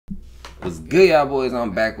What's good, y'all boys?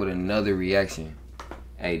 I'm back with another reaction.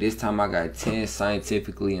 Hey, this time I got 10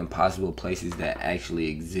 scientifically impossible places that actually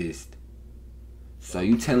exist. So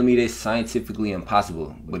you telling me that's scientifically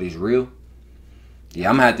impossible, but it's real?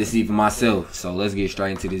 Yeah, I'm gonna have to see for myself. So let's get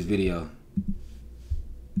straight into this video.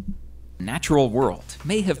 Natural world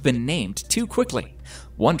may have been named too quickly.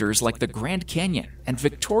 Wonders like the Grand Canyon and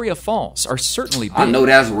Victoria Falls are certainly big. I know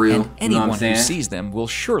that's real. And anyone who sees them will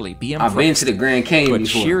surely be impressed. I've been to the Grand Canyon but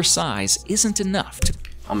before. Sheer size isn't enough to...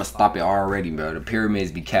 I'm gonna stop it already, bro. The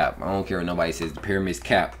pyramids be capped. I don't care what nobody says. The pyramids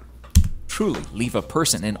cap. truly leave a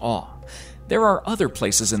person in awe. There are other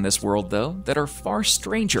places in this world, though, that are far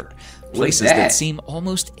stranger. Places that seem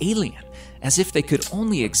almost alien, as if they could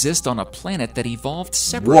only exist on a planet that evolved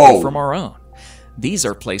separately from our own. These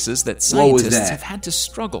are places that scientists have had to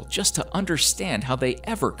struggle just to understand how they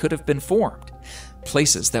ever could have been formed.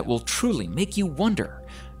 Places that will truly make you wonder,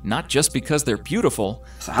 not just because they're beautiful,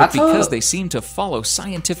 but because they seem to follow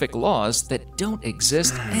scientific laws that don't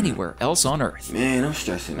exist anywhere else on Earth. Man, I'm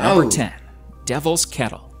stressing out. Number 10, Devil's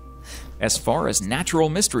Kettle. As far as natural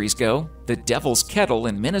mysteries go, the Devil's Kettle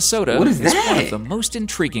in Minnesota is one of the most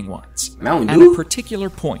intriguing ones. At a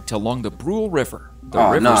particular point along the Brule River, the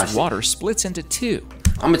river's water splits into two.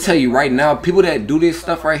 I'm gonna tell you right now, people that do this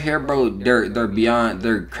stuff right here, bro,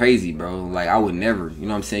 they're crazy, bro. Like, I would never, you know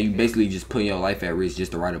what I'm saying? You basically just putting your life at risk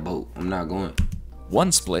just to ride a boat. I'm not going.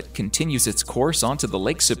 One split continues its course onto the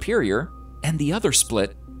Lake Superior, and the other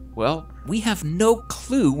split, well, we have no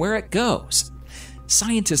clue where it goes.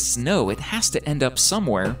 Scientists know it has to end up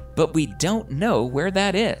somewhere, but we don't know where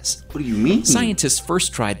that is. What do you mean? Scientists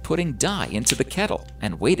first tried putting dye into the kettle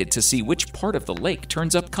and waited to see which part of the lake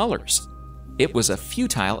turns up colors. It was a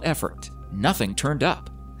futile effort. Nothing turned up.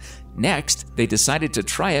 Next, they decided to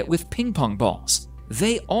try it with ping pong balls.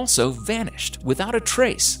 They also vanished without a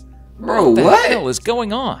trace. Bro, what the hell is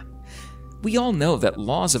going on? We all know that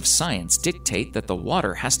laws of science dictate that the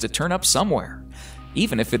water has to turn up somewhere,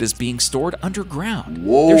 even if it is being stored underground.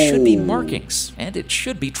 There should be markings, and it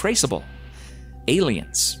should be traceable.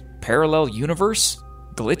 Aliens, parallel universe,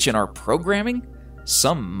 glitch in our programming,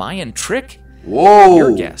 some Mayan trick?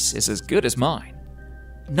 Your guess is as good as mine.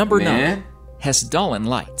 Number 9, Hessdalen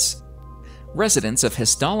Lights. Residents of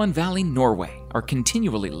Hessdalen Valley, Norway are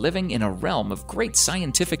continually living in a realm of great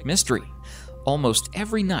scientific mystery. Almost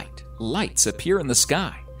every night, lights appear in the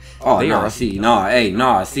sky. See,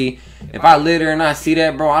 if I live there and I see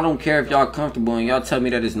that, bro, I don't care if y'all comfortable and y'all tell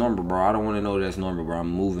me that it's normal, bro. I don't want to know that's normal, bro.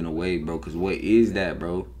 I'm moving away, bro, because what is that,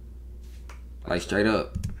 bro? Like, straight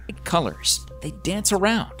up. Colors, they dance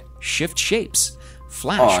around, shift shapes,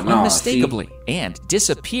 flash unmistakably, and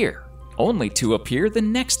disappear, only to appear the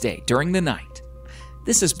next day during the night.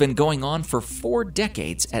 This has been going on for 4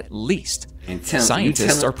 decades at least. And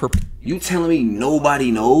scientists are you telling me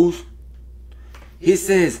nobody knows? It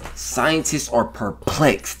says scientists are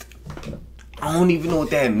perplexed. I don't even know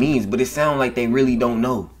what that means, but it sounds like they really don't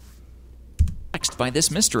know. Perplexed by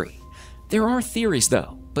this mystery. There are theories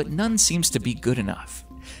though, but none seems to be good enough.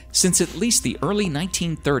 Since at least the early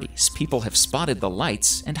 1930s, people have spotted the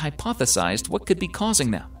lights and hypothesized what could be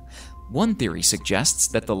causing them. One theory suggests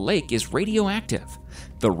that the lake is radioactive.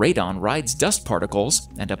 The radon rides dust particles,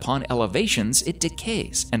 and upon elevations, it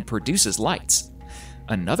decays and produces lights.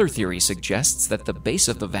 Another theory suggests that the base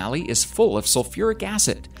of the valley is full of sulfuric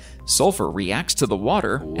acid. Sulfur reacts to the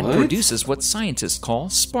water and produces what scientists call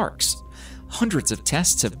sparks. Hundreds of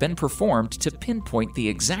tests have been performed to pinpoint the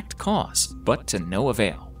exact cause, but to no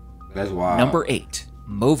avail. That's wild. Number 8,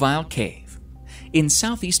 Movile Cave. In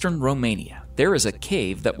southeastern Romania, there is a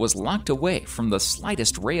cave that was locked away from the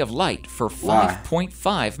slightest ray of light for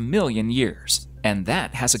 5.5 million years, and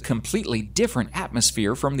that has a completely different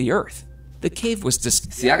atmosphere from the Earth. The cave was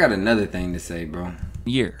See, I got another thing to say, bro.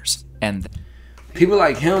 Years, and people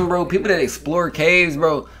like him, bro, people that explore caves,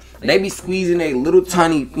 bro, they be squeezing a little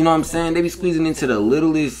tiny, you know what I'm saying? They be squeezing into the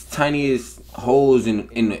littlest, tiniest holes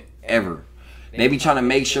in ever. They be trying to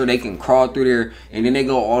make sure they can crawl through there, and then they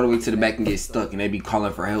go all the way to the back and get stuck, and they be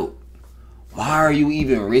calling for help. Why are you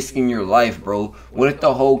even risking your life, bro? What if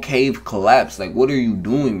the whole cave collapsed? Like, what are you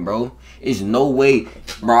doing, bro? It's no way,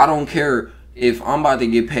 bro. I don't care if I'm about to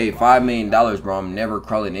get paid $5 million, bro. I'm never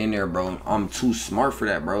crawling in there, bro. I'm too smart for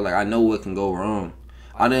that, bro. Like, I know what can go wrong.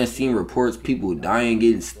 I done seen reports, people dying,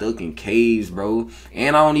 getting stuck in caves, bro.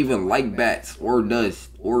 And I don't even like bats or dust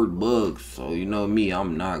or bugs. So, you know me,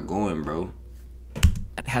 I'm not going, bro.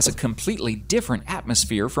 It has a completely different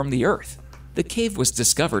atmosphere from the Earth. The cave was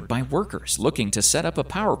discovered by workers looking to set up a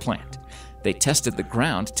power plant. They tested the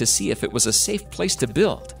ground to see if it was a safe place to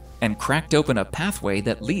build, and cracked open a pathway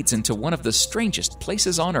that leads into one of the strangest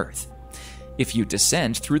places on Earth. If you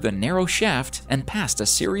descend through the narrow shaft and past a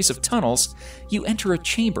series of tunnels, you enter a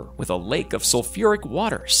chamber with a lake of sulfuric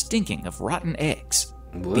water stinking of rotten eggs.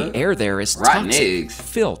 What? The air there is Rotten toxic, eggs?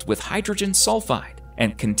 filled with hydrogen sulfide,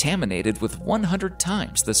 and contaminated with 100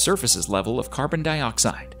 times the surface's level of carbon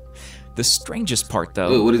dioxide. The strangest part,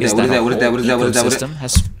 though, Wait, what is is that? that What is that? our What is that? What is that? What is that? ecosystem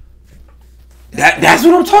has That's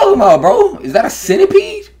what I'm talking about, bro. Is that a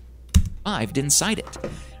centipede? survived inside it.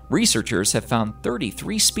 Researchers have found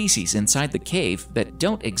 33 species inside the cave that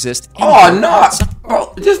don't exist Oh, anywhere no. outside.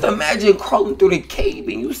 Bro, just imagine crawling through the cave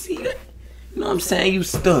and you see that. You know what I'm saying? You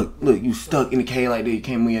stuck. Look, you stuck in the cave like that. You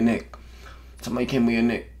came with your neck. Somebody came with your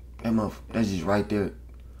neck. That that's just right there.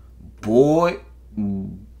 Boy. I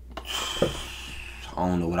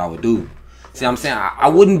don't know what I would do. See what I'm saying? I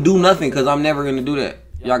wouldn't do nothing because I'm never going to do that.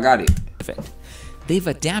 Y'all got it. They've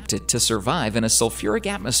adapted to survive in a sulfuric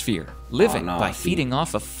atmosphere, living by feeding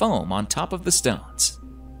off of foam on top of the stones.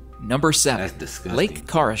 Number 7. That's disgusting. Lake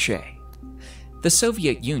Karachay. The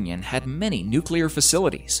Soviet Union had many nuclear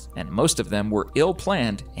facilities, and most of them were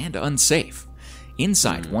ill-planned and unsafe.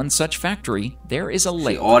 Inside one such factory, there is a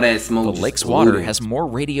lake. See, all that smoke The just lake's water polluted. has more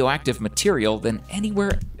radioactive material than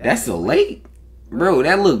anywhere. That's a lake? Bro,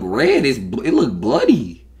 that look red. It look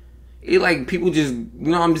bloody. It like people just, you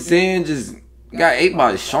know what I'm saying, just got ate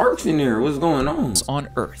by sharks in there. What's going on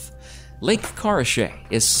Earth. Lake Karachay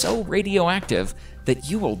is so radioactive that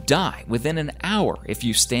you will die within an hour if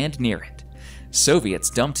you stand near it. Soviets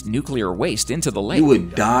dumped nuclear waste into the lake. You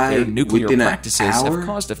would die Their nuclear within practices an hour? have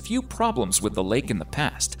caused a few problems with the lake in the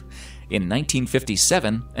past. In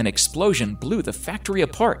 1957, an explosion blew the factory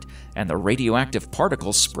apart, and the radioactive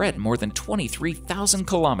particles spread more than 23,000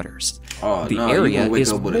 kilometers. Oh, The no, you area gonna wake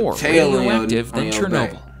is up with a more tail on your- radioactive than on your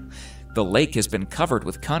back. Chernobyl. The lake has been covered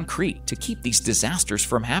with concrete to keep these disasters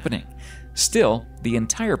from happening. Still, the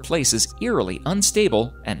entire place is eerily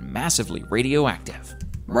unstable and massively radioactive.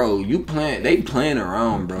 Bro, they playing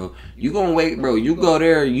around, bro. You gonna wait, bro. You go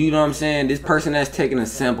there, you know what I'm saying? This person that's taking a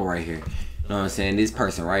sample right here. You know what I'm saying? This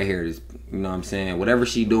person right here, this, you know what I'm saying? Whatever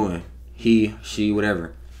she doing, he, she,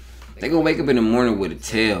 whatever. They gonna wake up in the morning with a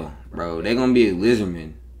tail, bro. They gonna be a lizard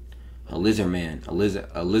man, a lizard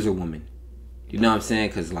woman. You know what I'm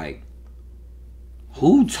saying? Cause like,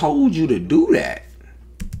 who told you to do that?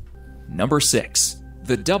 Number 6.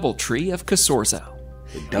 The Double Tree of Casorzo.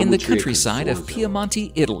 Double In the tree of countryside of Casorzo.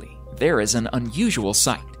 Piemonte, Italy, there is an unusual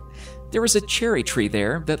sight. There is a cherry tree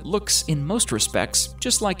there that looks, in most respects,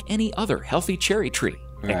 just like any other healthy cherry tree,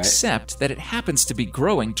 Right. except that it happens to be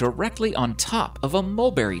growing directly on top of a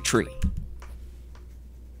mulberry tree.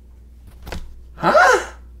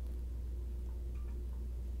 Huh?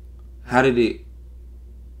 How did it?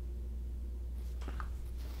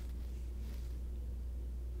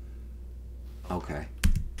 Okay.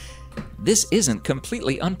 This isn't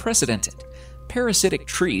completely unprecedented. Parasitic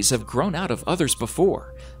trees have grown out of others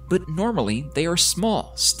before, but normally they are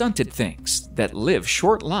small, stunted things that live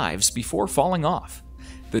short lives before falling off.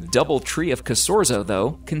 The double tree of Casorzo,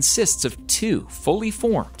 though, consists of 2 fully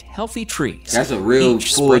formed, healthy trees. That's a real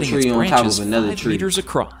each full spreading tree its on top branches of another 5 tree. meters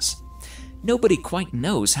across. Nobody quite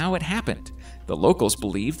knows how it happened. The locals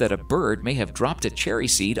believe that a bird may have dropped a cherry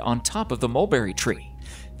seed on top of the mulberry tree.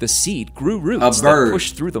 The seed grew roots that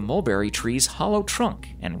pushed through the mulberry tree's hollow trunk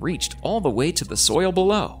and reached all the way to the soil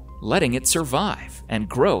below, letting it survive and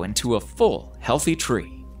grow into a full, healthy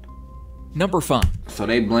tree. Number 5. So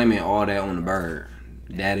they blaming all that on the bird.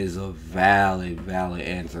 That is a valid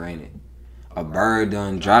answer, ain't it? A bird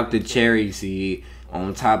done dropped the cherry seed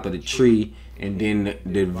on top of the tree, and then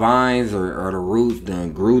the vines or the roots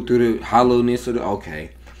done grew through the hollowness of the...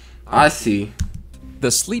 Okay, I see.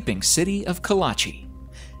 The sleeping city of Kalachi.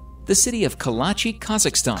 The city of Kalachi,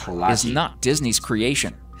 Kazakhstan, is not Disney's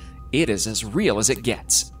creation. It is as real as it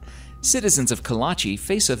gets. Citizens of Kalachi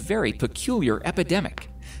face a very peculiar epidemic.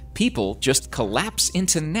 People just collapse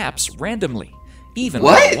into naps randomly, even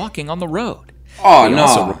while walking on the road. Oh, they no.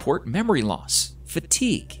 also report memory loss,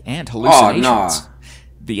 fatigue, and hallucinations. Oh, no.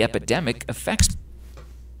 The epidemic affects...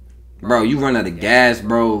 Bro, you run out of gas,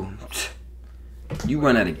 bro. You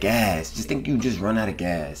run out of gas. Just think you just run out of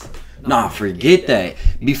gas. Nah, forget that.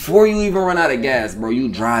 Before you even run out of gas, bro, you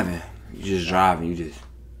driving. You just driving. You just...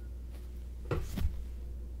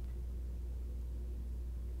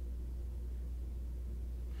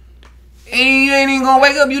 And you ain't even gonna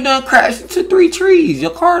wake up. You done crashed into 3 trees.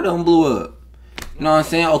 Your car done blew up. You know what I'm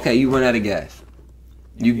saying? Okay, you run out of gas.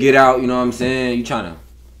 You get out, you know what I'm saying? You trying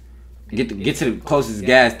to get to the closest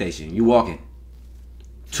gas station. You walking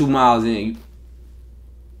 2 miles in.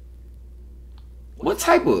 What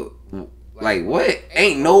type of, like, what?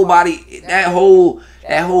 Ain't nobody, that whole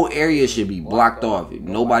area should be blocked off.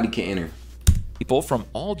 Nobody can enter. people from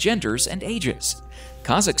all genders and ages.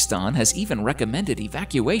 Kazakhstan has even recommended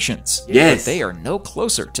evacuations, Yes. but they are no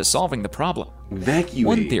closer to solving the problem. Evacuate.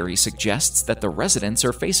 One theory suggests that the residents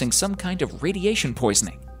are facing some kind of radiation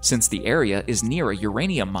poisoning, since the area is near a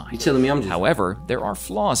uranium mine. You telling me I'm just... However, there are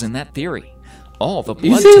flaws in that theory. All the You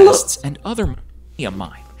blood see, look. tests and other uranium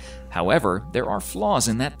mine. However, there are flaws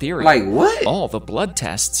in that theory. Like what? All the blood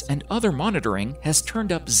tests and other monitoring has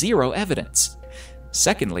turned up zero evidence.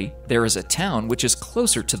 Secondly, there is a town which is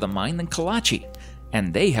closer to the mine than Kalachi,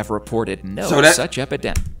 and they have reported no So that- such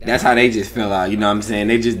epidemic. That's how they just fell out, you know what I'm saying?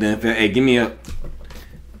 They just didn't feel, hey, give me a...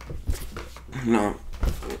 No.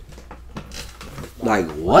 Like,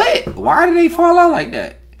 what? Why did they fall out like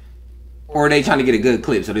that? Or are they trying to get a good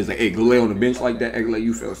clip? So they're like, hey, go lay on the bench like that. Act like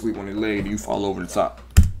you fell asleep on his leg and you fall over the top.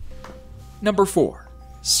 Number 4.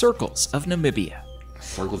 Circles of Namibia.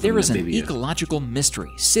 Circles There of is an Namibia. ecological mystery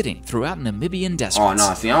sitting throughout Namibian deserts. Oh,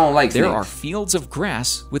 no, see, I don't like There snakes. are fields of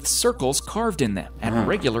grass with circles carved in them at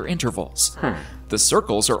regular intervals. The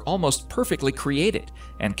circles are almost perfectly created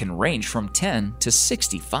and can range from 10 to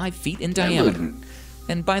 65 feet in diameter. look-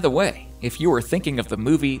 And by the way, if you are thinking of the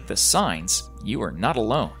movie The Signs, you are not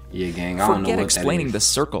alone. Yeah, gang, I don't know Forget what explaining that the is.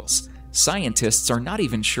 circles. Scientists are not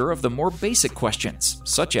even sure of the more basic questions,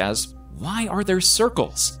 such as, why are there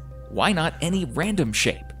circles? Why not any random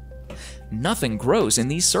shape? Nothing grows in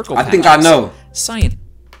these circle I think patches. I know. Science.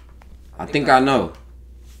 I think I know.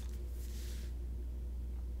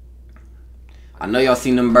 I know y'all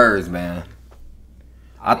seen them birds, man.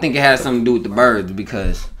 I think it has something to do with the birds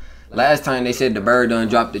because last time they said the bird done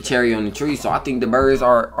dropped the cherry on the tree, so I think the birds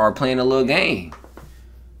are playing a little game.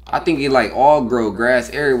 I think it like all grow grass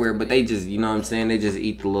everywhere, but they just, you know what I'm saying, they just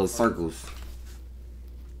eat the little circles.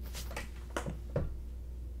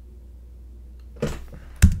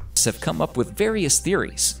 Have come up with various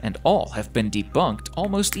theories, and all have been debunked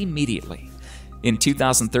almost immediately. In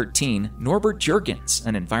 2013, Norbert Jurgens,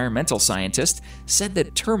 an environmental scientist, said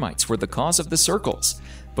that termites were the cause of the circles.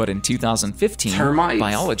 But in 2015, Termites?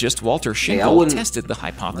 biologist Walter I Schinkel wouldn't- tested the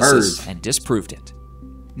hypothesis Birds. and disproved it.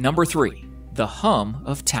 Number 3. The hum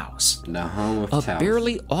of Taos. The hum of A Taos.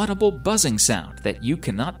 barely audible buzzing sound that you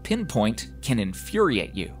cannot pinpoint can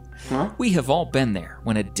infuriate you. Huh? We have all been there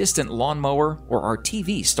when a distant lawnmower or our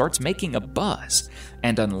TV starts making a buzz,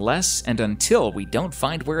 and unless and until we don't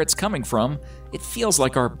find where it's coming from, it feels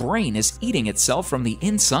like our brain is eating itself from the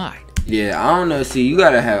inside. Yeah, I don't know. See, you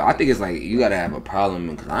gotta have. I think it's like you gotta have a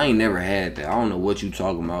problem because I ain't never had that. I don't know what you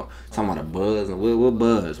talking about. Talking about a buzz. What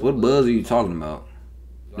buzz? What buzz are you talking about?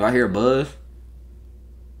 Do I hear a buzz?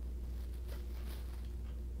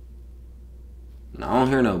 No, I don't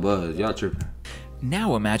hear no buzz. Y'all tripping.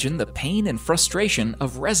 Now imagine the pain and frustration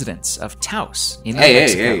of residents of Taos in New Hey,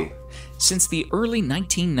 Mexico. hey. Since the early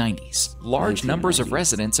 1990s, large numbers of 1990s.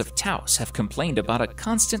 residents of Taos have complained about a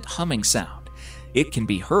constant humming sound. It can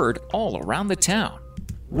be heard all around the town.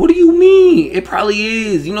 What do you mean? It probably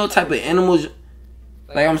is. You know, type of animals.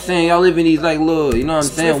 Like I'm saying, y'all live in these like little. You know what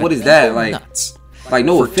I'm saying? Driven What is that? people Like, nuts. like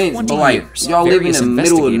no For offense, 20 but like years, y'all live in various the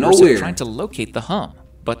middle of investigators have nowhere. tried to locate the hum,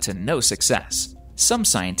 but to no success. Some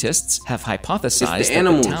scientists have hypothesized It's the that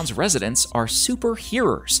animals. the town's residents are super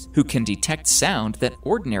hearers who can detect sound that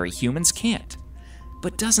ordinary humans can't.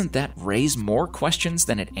 But doesn't that raise more questions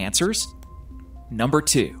than it answers? Number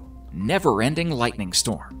 2. Never-ending lightning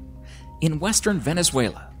storm. In western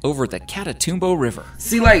Venezuela, over the Catatumbo River,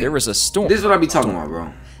 See, like there is a storm. This is what I be talking about,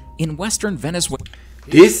 bro. In western Venezuela,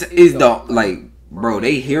 This is the like, bro.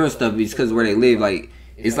 They hearing stuff because where they live, like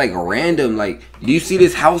it's like random. Like, do you see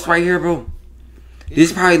this house right here, bro?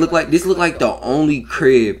 This probably look like the only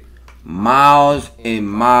crib miles and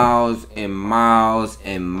miles and miles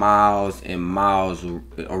and miles and miles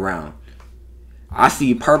around. I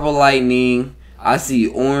see purple lightning. I see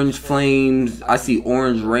orange flames. I see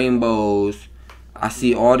orange rainbows. I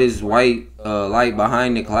see all this white light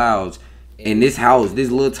behind the clouds. And this house, this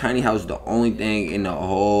little tiny house, is the only thing in the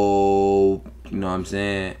whole, you know what I'm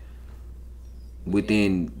saying,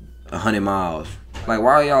 within 100 miles. Like,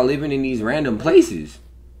 why are y'all living in these random places?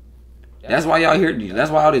 That's why y'all hear.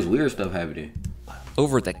 That's why all this weird stuff happening.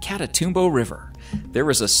 over the Catatumbo River, there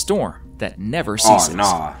is a storm that never ceases. Oh,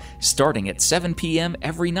 nah. Starting at 7 p.m.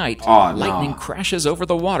 every night, Oh, lightning nah. crashes over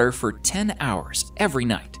the water for 10 hours every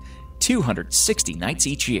night, 260 nights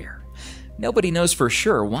each year. Nobody knows for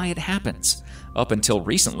sure why it happens. Up until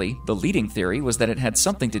recently, the leading theory was that it had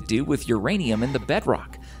something to do with uranium in the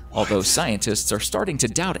bedrock, although scientists are starting to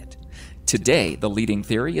doubt it. Today, the leading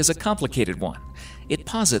theory is a complicated one. It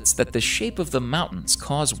posits that the shape of the mountains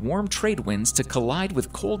cause warm trade winds to collide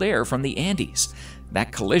with cold air from the Andes.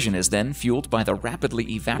 That collision is then fueled by the rapidly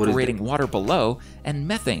evaporating water below and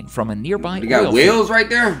methane from a nearby You got oil whales field. right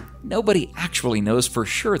there? Nobody actually knows for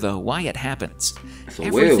sure, though, why it happens. a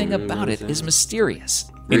Everything whale, you know about what I'm it saying? is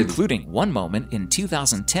mysterious, Really? including one moment in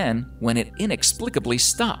 2010 when it inexplicably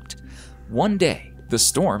stopped. One day, the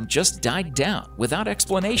storm just died down without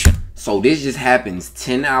explanation. So this just happens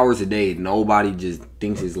 10 hours a day. Nobody just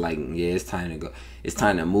thinks it's like, yeah, it's time to go. It's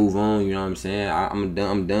time to move on. You know what I'm saying? I'm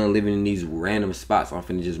done living in these random spots. I'm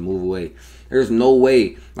finna just move away. There's no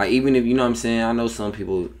way. Like, even if, you know what I'm saying, I know some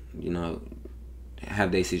people, you know,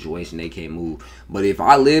 have their situation, they can't move. But if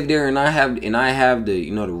I live there and I have the,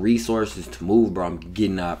 you know, the resources to move, bro, I'm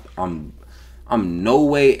getting up. I'm no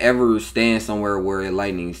way ever staying somewhere where it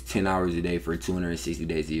lightnings 10 hours a day for 260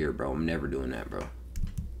 days a year, bro. I'm never doing that, bro.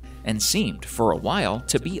 And seemed for a while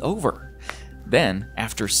to be over. Then,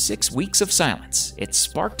 after 6 weeks of silence, it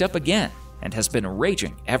sparked up again and has been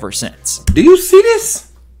raging ever since. Do you see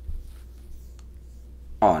this?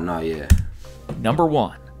 Oh, no, yeah. Number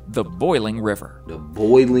 1. The Boiling River. The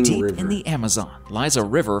boiling Deep river. in the Amazon lies a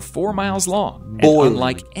river 4 miles long Boiling. and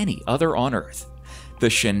unlike any other on Earth. The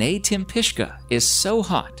Shenandoah Timpishka is so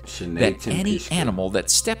hot Shenandoah that any Timpishka. animal that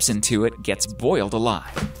steps into it gets boiled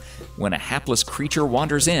alive. When a hapless creature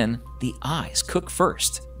wanders in, the eyes cook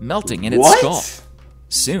first, melting in its What? skull.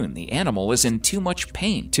 Soon the animal is in too much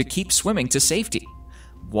pain to keep swimming to safety.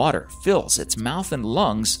 Water fills its mouth and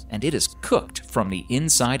lungs, and it is cooked from the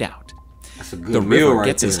inside out. That's a good The meal river right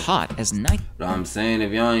gets there. as hot as night. Know what I'm saying?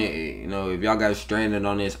 If y'all ain't, you know, if y'all got stranded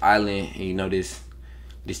on this island, and you know this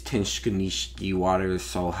Tinshkanishki water is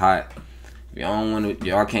so hot. If y'all don't want to,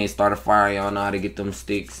 y'all can't start a fire. Y'all know how to get them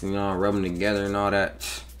sticks, you know, rub them together and all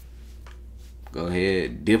that. Go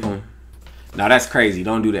ahead, dip them. Now that's crazy.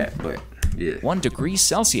 Don't do that. But yeah, 1 degree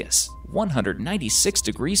Celsius, 196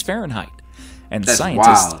 degrees Fahrenheit. And That's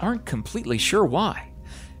scientists wild. aren't completely sure why.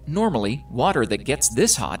 Normally, water that gets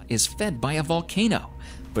this hot is fed by a volcano,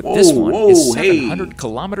 but this one is 700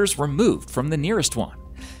 kilometers removed from the nearest one.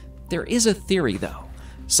 There is a theory, though.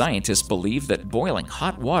 Scientists believe that boiling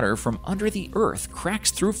hot water from under the earth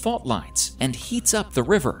cracks through fault lines and heats up the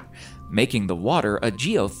river, making the water a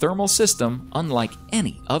geothermal system unlike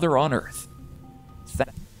any other on Earth.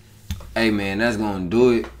 hey man, that's gonna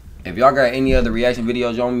do it. If y'all got any other reaction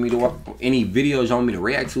videos y'all want me to watch, any videos y'all want me to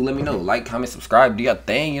react to, let me know. Like, comment, subscribe, do your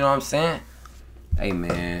thing. You know what I'm saying? Hey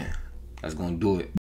man, that's gonna do it.